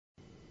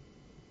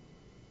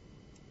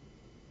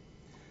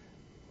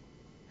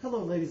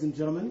Hello, ladies and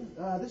gentlemen.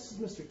 This is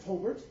Mr.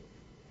 Tolbert,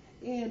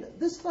 and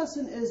this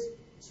lesson is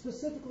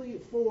specifically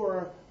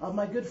for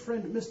my good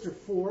friend, Mr.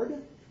 Ford,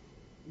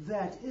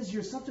 that is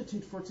your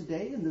substitute for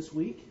today and this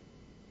week.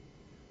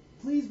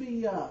 Please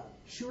be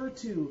sure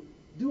to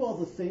do all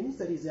the things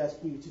that he's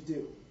asking you to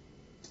do.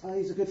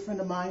 He's a good friend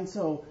of mine,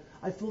 so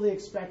I fully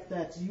expect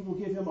that you will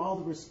give him all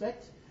the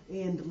respect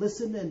and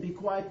listen and be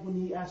quiet when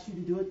he asks you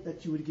to do it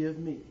that you would give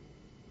me.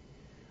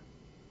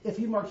 If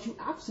he marks you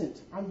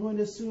absent, I'm going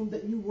to assume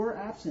that you were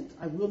absent.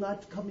 I will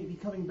not be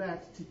coming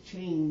back to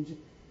change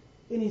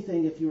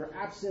anything if you are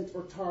absent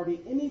or tardy.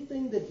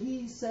 Anything that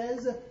he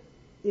says,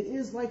 it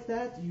is like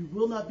that. You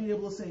will not be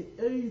able to say,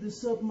 hey, the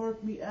sub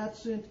marked me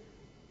absent.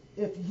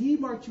 If he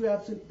marked you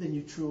absent, then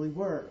you truly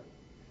were.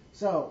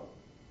 So,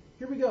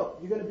 here we go.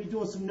 You're going to be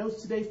doing some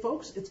notes today,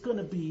 folks. It's going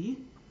to be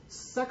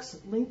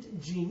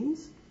sex-linked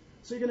genes.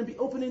 So you're going to be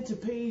opening to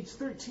page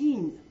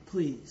 13,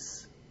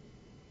 please.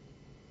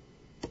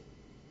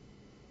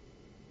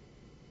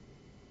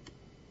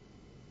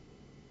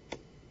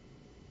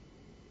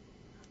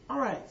 All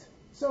right,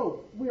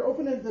 so we're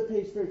opening to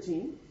page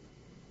 13.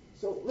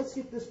 So let's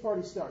get this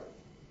party started.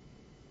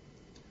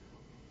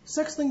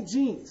 Sex-linked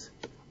genes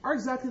are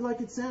exactly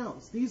like it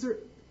sounds. These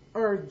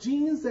are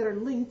genes that are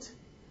linked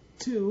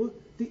to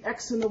the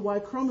X and the Y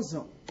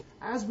chromosome.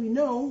 As we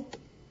know,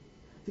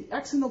 the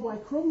X and the Y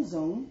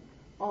chromosome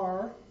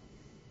are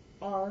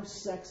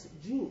sex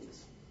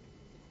genes.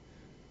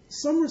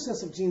 Some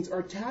recessive genes are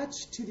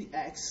attached to the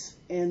X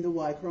and the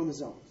Y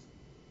chromosomes.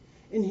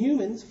 In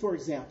humans, for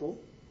example,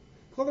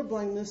 color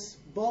blindness,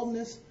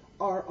 baldness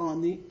are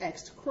on the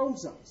X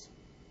chromosomes.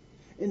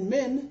 In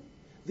men,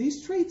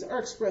 these traits are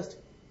expressed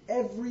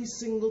every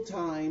single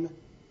time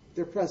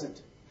they're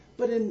present.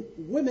 But in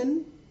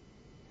women,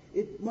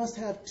 it must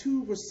have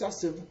two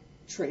recessive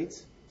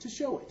traits to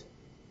show it.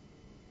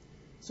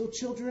 So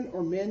children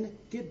or men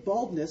get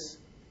baldness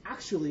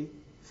actually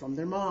from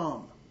their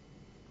mom.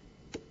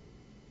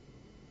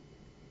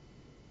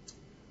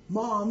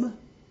 Mom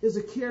is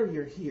a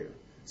carrier here.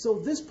 So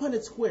this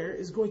Punnett square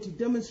is going to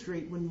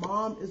demonstrate when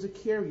mom is a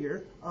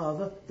carrier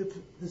of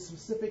the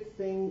specific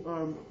thing,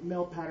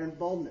 male pattern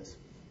baldness.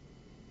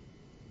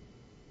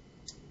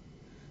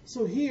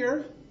 So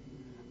here,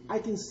 I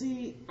can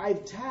see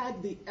I've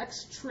tagged the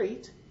X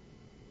trait,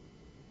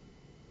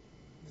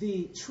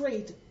 the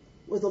trait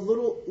with a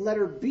little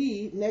letter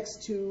B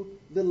next to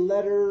the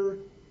letter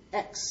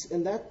X,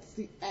 and that's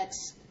the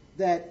X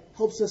that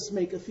helps us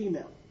make a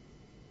female.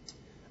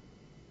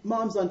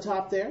 Mom's on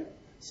top there.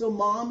 So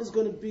mom is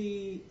going to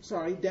be,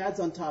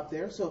 dad's on top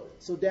there. So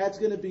dad's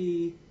going to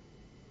be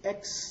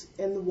X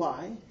and the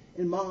Y,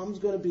 and mom's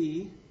going to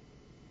be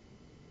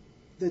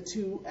the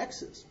two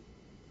X's.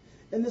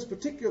 In this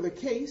particular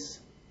case,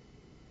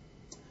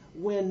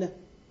 when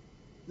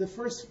the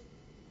first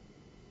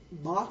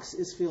box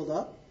is filled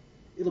up,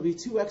 it'll be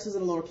two X's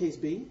and a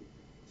lowercase b.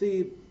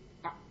 The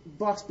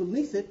box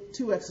beneath it,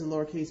 two X's and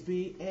lowercase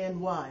b,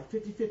 and Y.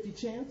 50-50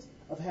 chance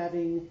of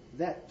having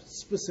that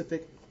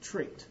specific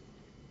trait.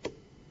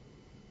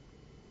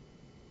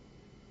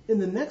 In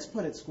the next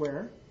Punnett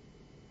square,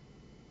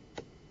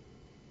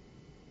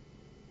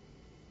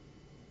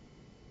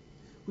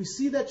 we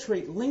see that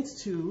trait linked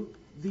to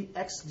the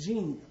X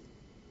gene.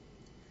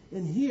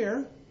 In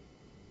here,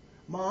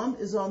 mom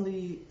is on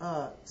the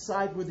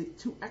side where the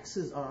two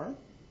X's are,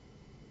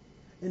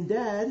 and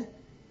dad,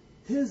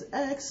 his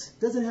X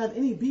doesn't have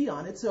any B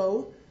on it,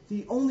 so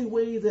the only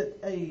way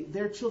that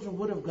their children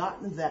would have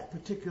gotten that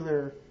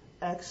particular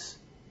X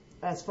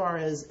as far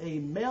as a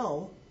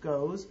male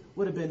goes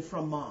would have been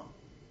from mom.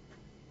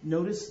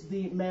 Notice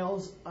the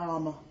males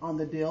on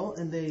the dill,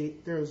 and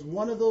there's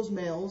one of those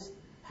males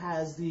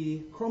has the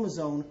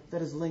chromosome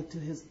that is linked to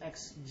his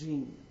X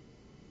gene.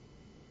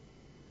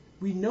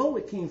 We know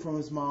it came from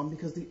his mom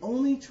because the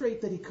only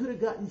trait that he could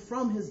have gotten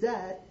from his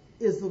dad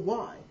is the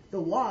Y. The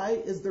Y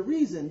is the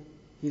reason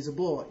he's a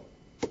boy.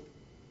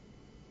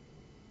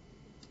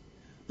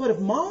 But if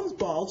mom's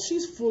bald,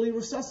 she's fully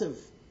recessive.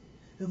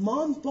 If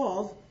mom's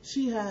bald,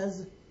 she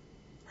has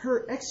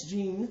her X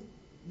gene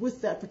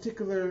with that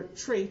particular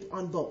trait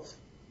on both.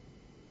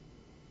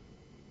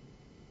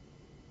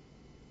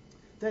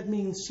 That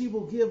means she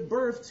will give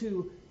birth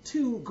to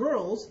two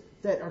girls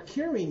that are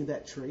carrying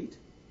that trait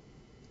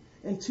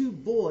and two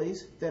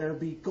boys that are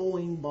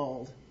going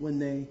bald when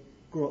they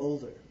grow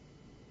older.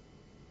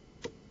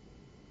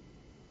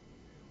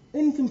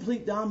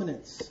 Incomplete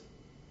dominance.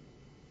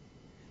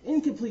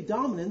 Incomplete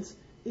dominance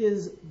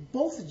is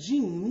both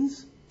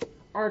genes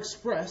are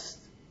expressed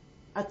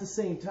at the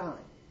same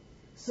time.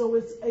 So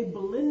it's a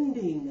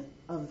blending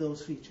of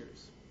those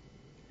features.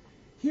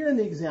 Here in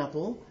the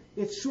example,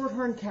 it's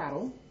shorthorn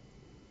cattle.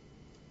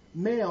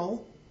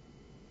 Male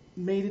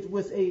mated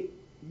with a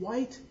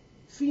white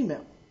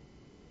female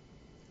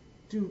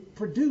to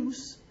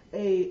produce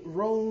a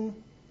roan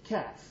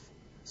calf.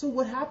 So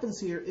what happens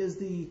here is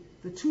the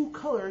two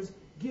colors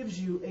gives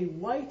you a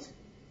white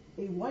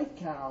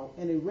cow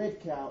and a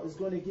red cow is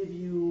going to give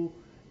you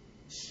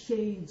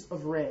shades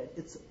of red.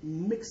 It's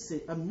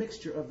a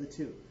mixture of the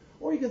two.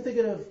 Or you can think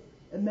of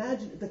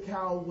Imagine if the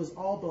cow was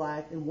all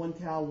black and one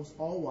cow was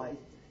all white.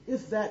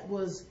 If that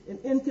was an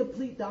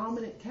incomplete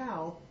dominant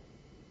cow,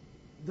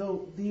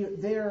 though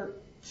their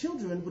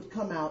children would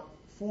come out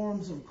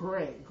forms of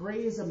gray.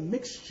 Gray is a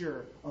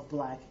mixture of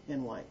black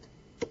and white.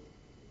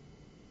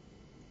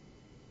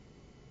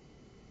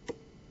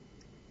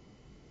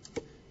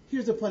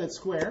 Here's a Punnett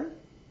square.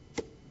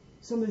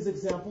 Some of these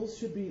examples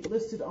should be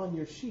listed on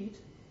your sheet.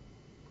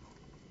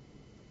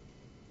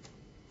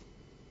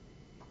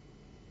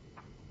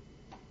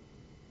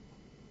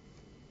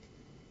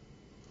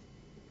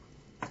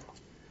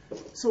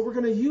 So we're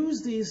going to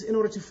use these in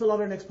order to fill out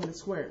our next Punnett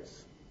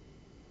squares.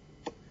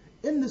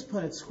 In this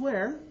Punnett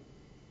square,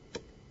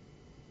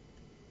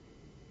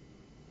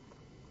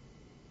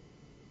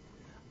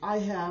 I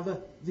have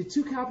the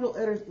two capital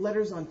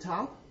letters on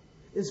top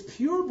is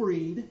pure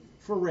breed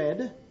for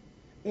red,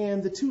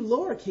 and the two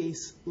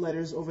lowercase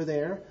letters over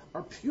there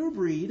are pure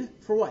breed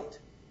for white.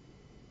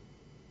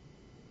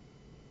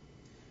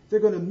 They're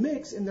going to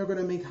mix and they're going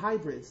to make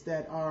hybrids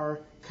that are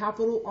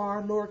capital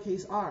R,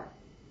 lowercase r.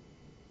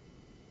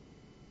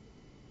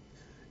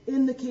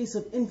 In the case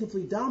of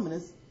incomplete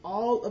dominance,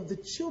 all of the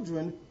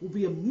children will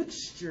be a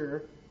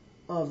mixture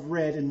of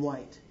red and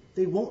white.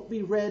 They won't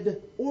be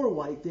red or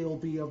white. They will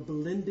be a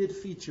blended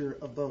feature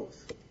of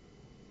both.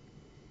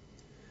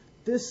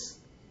 This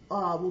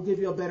will give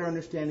you a better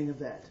understanding of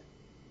that.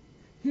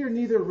 Here,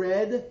 neither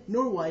red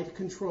nor white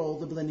control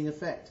the blending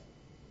effect.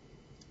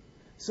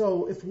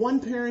 So if one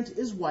parent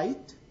is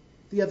white,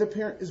 the other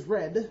parent is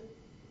red.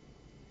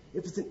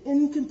 If it's an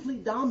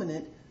incomplete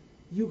dominant,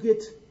 you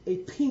get a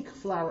pink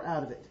flower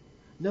out of it.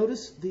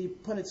 Notice the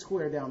Punnett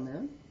square down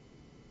there.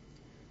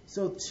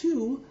 So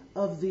two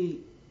of the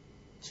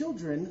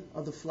children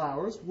of the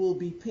flowers will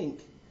be pink,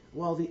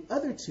 while the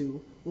other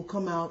two will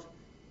come out,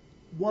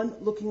 one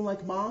looking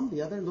like mom,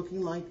 the other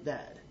looking like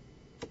dad.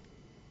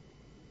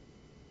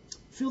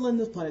 Fill in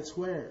the Punnett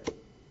square.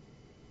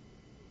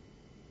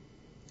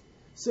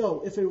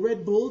 So if a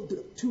red bull,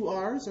 two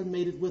R's are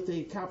mated with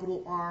a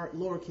capital R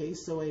lowercase,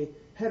 so a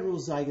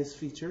heterozygous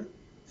feature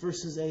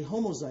versus a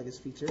homozygous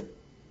feature,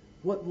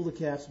 what will the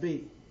calves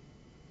be?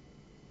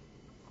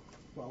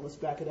 Well, let's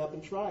back it up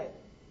and try it.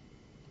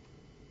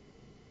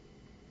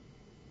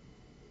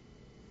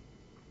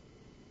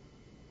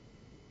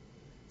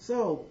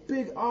 So,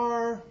 big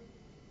R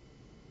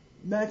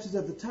matches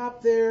at the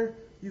top there.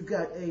 You've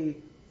got a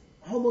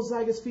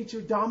homozygous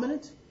feature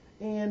dominant,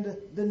 and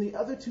then the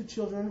other two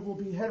children will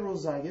be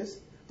heterozygous,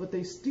 but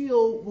they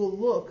still will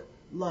look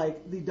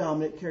like the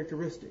dominant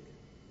characteristic.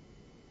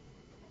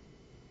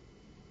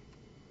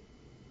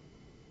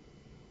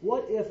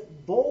 What if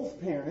both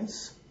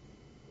parents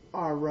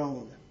are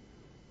roan?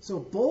 So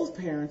both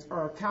parents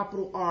are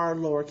capital R,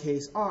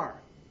 lowercase r.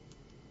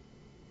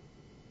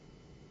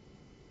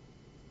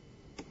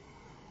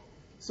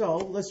 So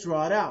let's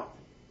draw it out.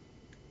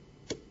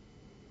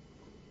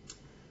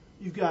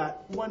 You've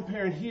got one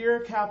parent here,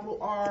 capital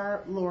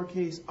R,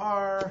 lowercase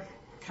r,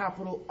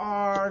 capital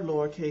R,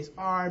 lowercase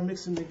r,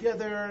 mix them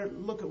together.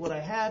 Look at what I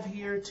have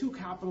here, two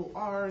capital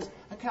R's,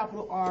 a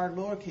capital R,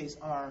 lowercase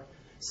r.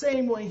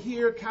 Same way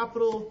here,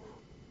 capital,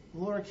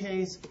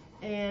 lowercase,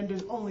 and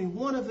there's only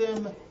one of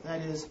them that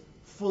is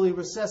fully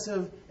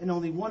recessive and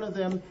only one of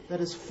them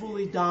that is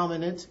fully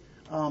dominant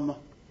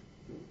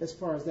as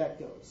far as that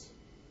goes.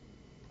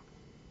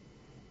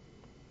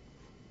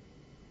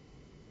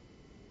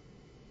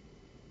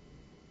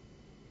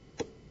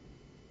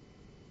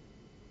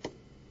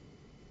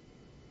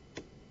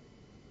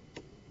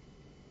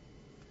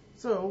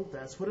 So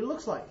that's what it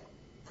looks like.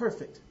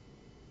 Perfect.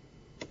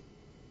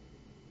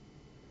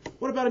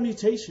 What about a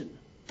mutation?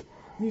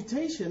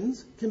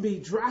 Mutations can be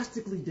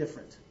drastically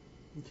different.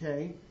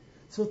 Okay?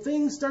 So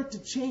things start to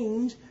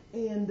change,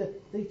 and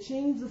they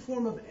change the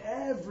form of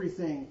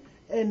everything.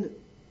 And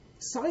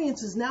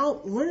science is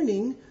now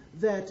learning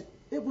that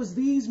it was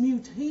these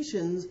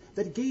mutations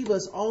that gave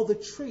us all the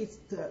traits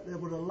that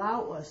would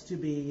allow us to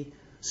be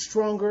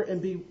stronger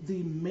and be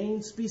the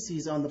main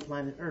species on the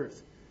planet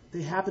Earth.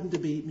 They happen to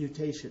be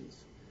mutations.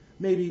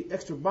 Maybe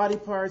extra body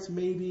parts,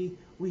 maybe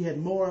we had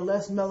more or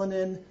less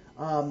melanin,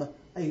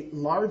 a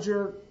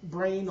larger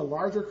brain, a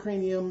larger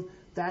cranium.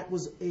 That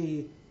was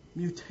a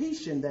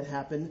mutation that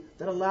happened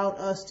that allowed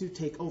us to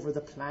take over the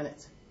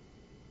planet.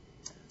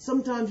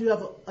 Sometimes you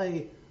have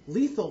a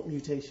lethal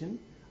mutation.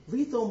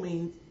 Lethal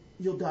means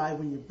you'll die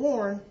when you're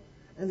born,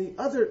 and the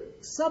other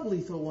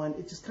sublethal one,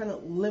 it just kind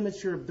of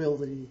limits your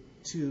ability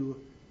to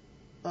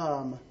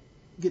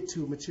get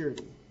to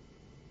maturity.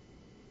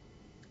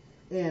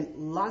 And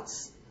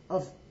lots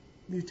of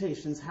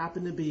mutations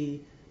happen to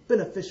be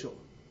beneficial.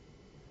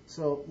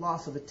 So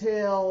loss of a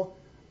tail,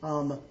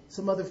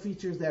 some other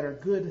features that are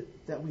good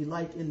that we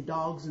like in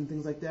dogs and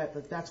things like that.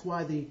 But that's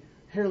why the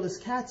hairless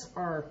cats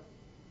are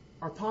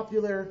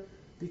popular,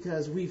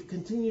 because we've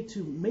continued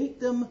to mate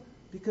them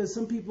because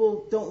some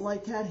people don't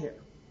like cat hair.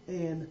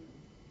 And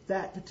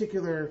that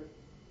particular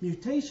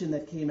mutation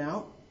that came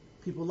out,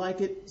 people like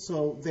it,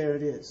 so there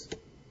it is.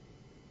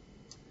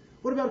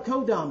 What about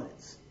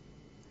codominance?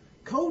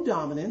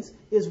 Codominance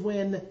is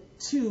when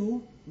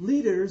two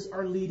leaders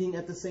are leading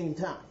at the same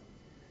time.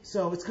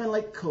 So it's kind of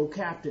like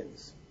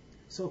co-captains.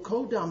 So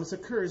codominance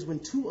occurs when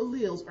two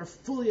alleles are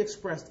fully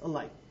expressed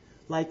alike,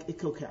 like a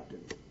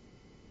co-captain.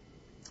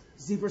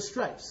 Zebra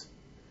stripes.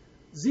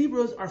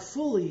 Zebras are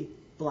fully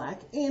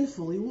black and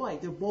fully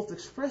white. They're both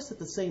expressed at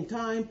the same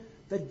time.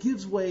 That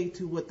gives way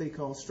to what they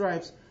call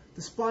stripes.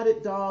 The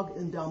spotted dog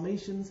and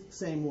Dalmatians,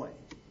 same way.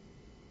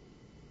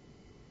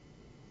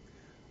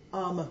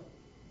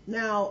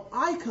 Now,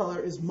 eye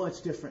color is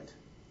much different.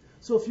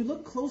 So if you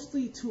look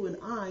closely to an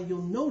eye,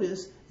 you'll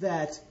notice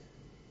that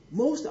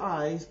most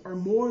eyes are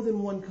more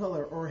than one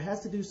color, or it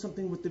has to do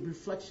something with the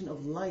reflection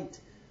of light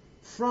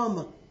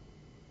from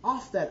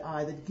off that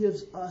eye that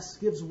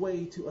gives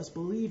way to us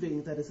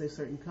believing that it's a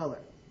certain color.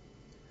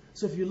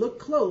 So if you look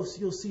close,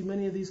 you'll see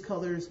many of these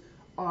colors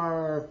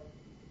are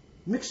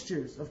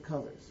mixtures of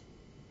colors.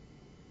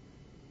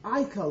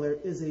 Eye color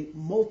is a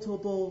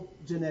multiple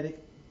genetic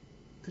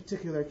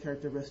particular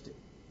characteristic.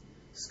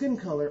 Skin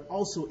color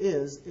also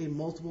is a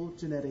multiple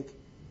genetic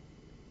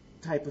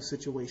type of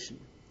situation.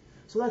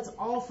 So that's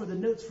all for the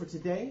notes for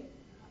today.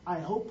 I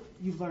hope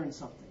you've learned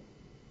something.